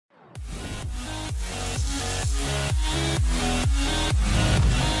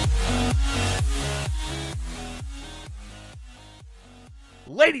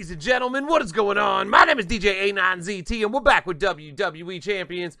Ladies and gentlemen, what is going on? My name is djanonzt, and we're back with WWE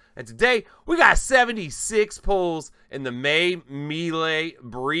Champions. And today, we got 76 pulls in the May Melee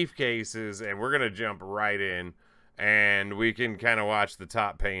briefcases. And we're going to jump right in. And we can kind of watch the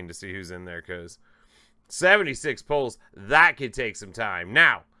top pane to see who's in there. Because 76 pulls, that could take some time.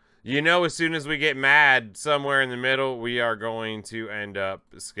 Now, you know, as soon as we get mad somewhere in the middle, we are going to end up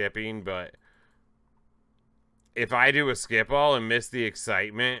skipping. But if I do a skip all and miss the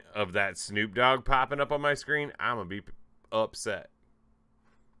excitement of that Snoop Dogg popping up on my screen, I'm going to be upset.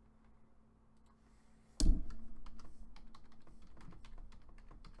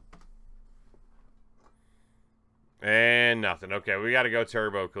 And nothing. Okay, we got to go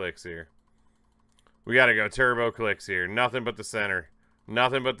turbo clicks here. We got to go turbo clicks here. Nothing but the center.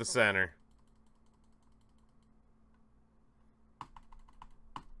 Nothing but the center.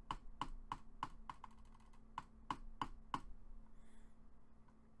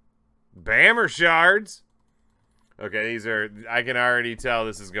 Bammer shards. Okay, these are, I can already tell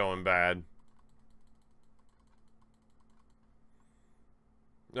this is going bad.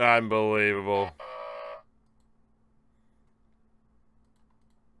 Unbelievable.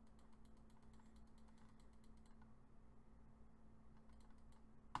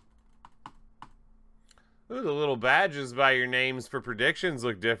 Ooh, the little badges by your names for predictions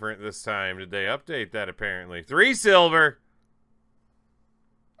look different this time. Did they update that apparently? 3 silver.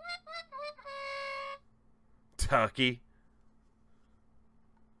 Tucky.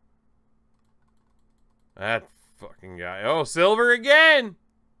 That fucking guy. Oh, silver again.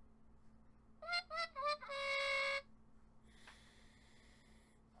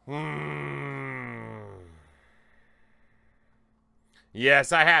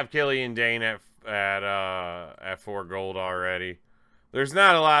 Yes, I have Killian Dane at 4 gold already. There's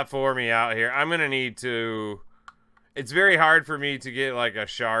not a lot for me out here. I'm gonna need to. It's very hard for me to get like a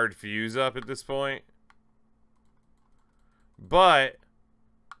shard fuse up at this point. But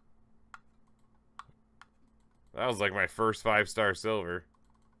that was like my first 5-star silver.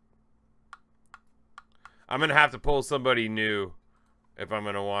 I'm going to have to pull somebody new if I'm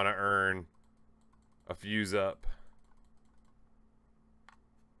going to want to earn a fuse up.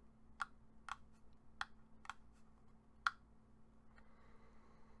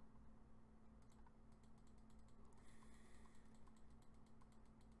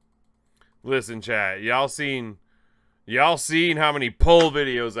 Listen, chat, y'all seen how many pull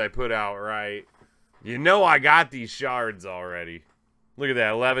videos I put out, right? You know I got these shards already. Look at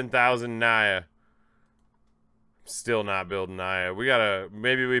that, 11,000 Naya. Still not building Naya. We gotta,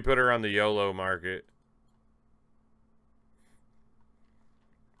 maybe we put her on the YOLO market.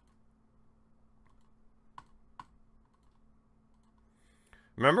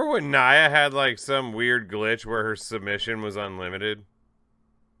 Remember when Naya had like some weird glitch where her submission was unlimited?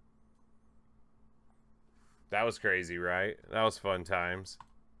 That was crazy, right? That was fun times.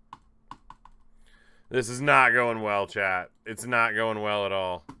 This is not going well, chat. It's not going well at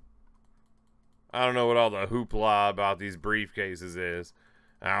all. I don't know what all the hoopla about these briefcases is.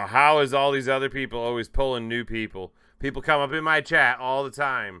 Now, how is all these other people always pulling new people? People come up in my chat all the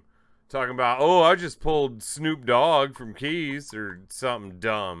time talking about, oh, I just pulled Snoop Dogg from Keys or something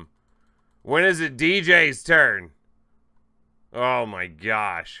dumb. When is it DJ's turn? Oh my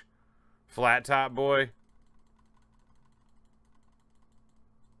gosh. Flat top boy.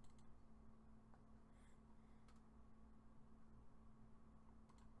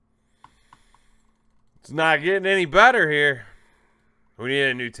 It's not getting any better here. We need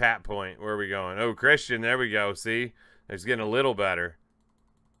a new tap point. Where are we going? Oh, Christian. There we go. See? It's getting a little better.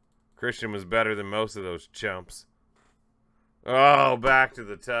 Christian was better than most of those chumps. Oh, back to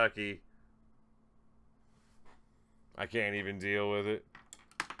the Tucky. I can't even deal with it.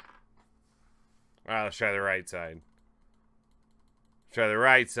 All right, let's try the right side. Try the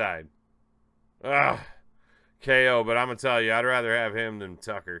right side. Ugh. KO, but I'm going to tell you, I'd rather have him than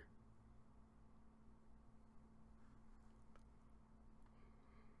Tucker.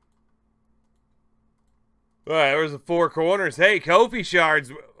 All right, there's the 4 corners. Hey, Kofi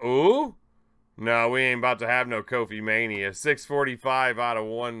shards. Ooh. No, we ain't about to have no Kofi Mania. 645 out of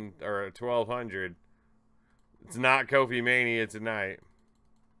 1 or 1,200. It's not Kofi Mania tonight.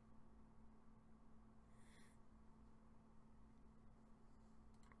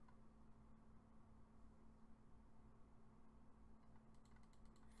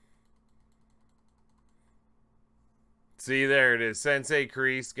 See, there it is. Sensei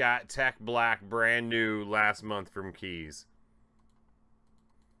Kreese got Tech Black brand new last month from Keys.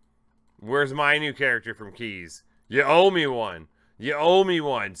 Where's my new character from Keys? You owe me one. You owe me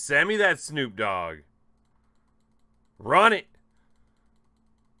one. Send me that Snoop Dogg. Run it.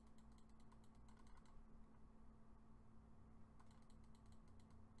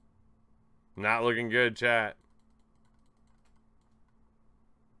 Not looking good, chat.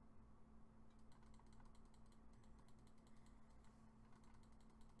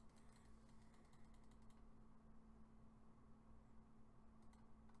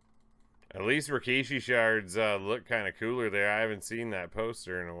 At least Rikishi shards look kind of cooler there. I haven't seen that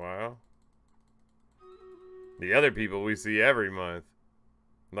poster in a while. The other people we see every month.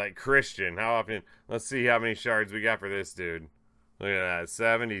 Like Christian. How often? Let's see how many shards we got for this dude. Look at that.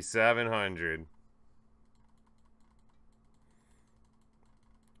 7,700.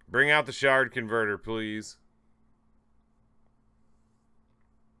 Bring out the shard converter, please.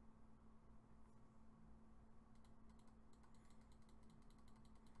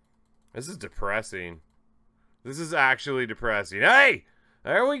 This is depressing. This is actually depressing. Hey!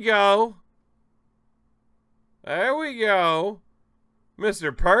 There we go. There we go.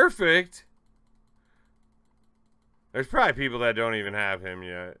 Mr. Perfect. There's probably people that don't even have him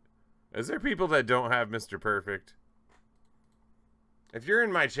yet. Is there people that don't have Mr. Perfect? If you're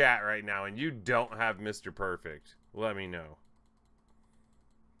in my chat right now and you don't have Mr. Perfect, let me know.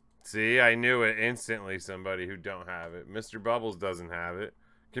 See, I knew it instantly, somebody who don't have it. Mr. Bubbles doesn't have it.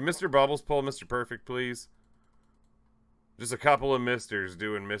 Can Mr. Bubbles pull Mr. Perfect, please? Just a couple of misters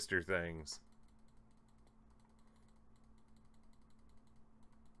doing Mr. things.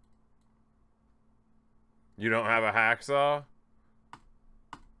 You don't have a hacksaw?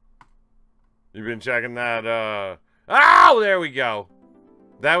 You've been checking that, Oh, there we go.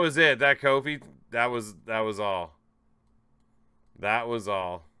 That was it. That Kofi, that was all. That was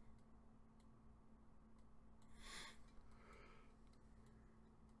all.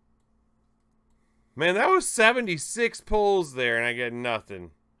 Man, that was 76 pulls there, and I get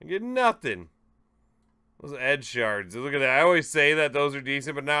nothing. I get nothing. Those edge shards. Look at that. I always say that those are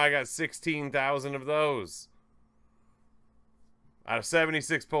decent, but now I got 16,000 of those. Out of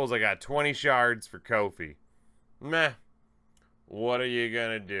 76 pulls, I got 20 shards for Kofi. Meh. What are you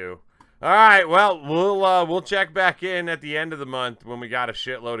gonna do? All right, well, we'll check back in at the end of the month when we got a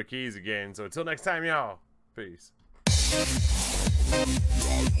shitload of keys again. So until next time, y'all. Peace.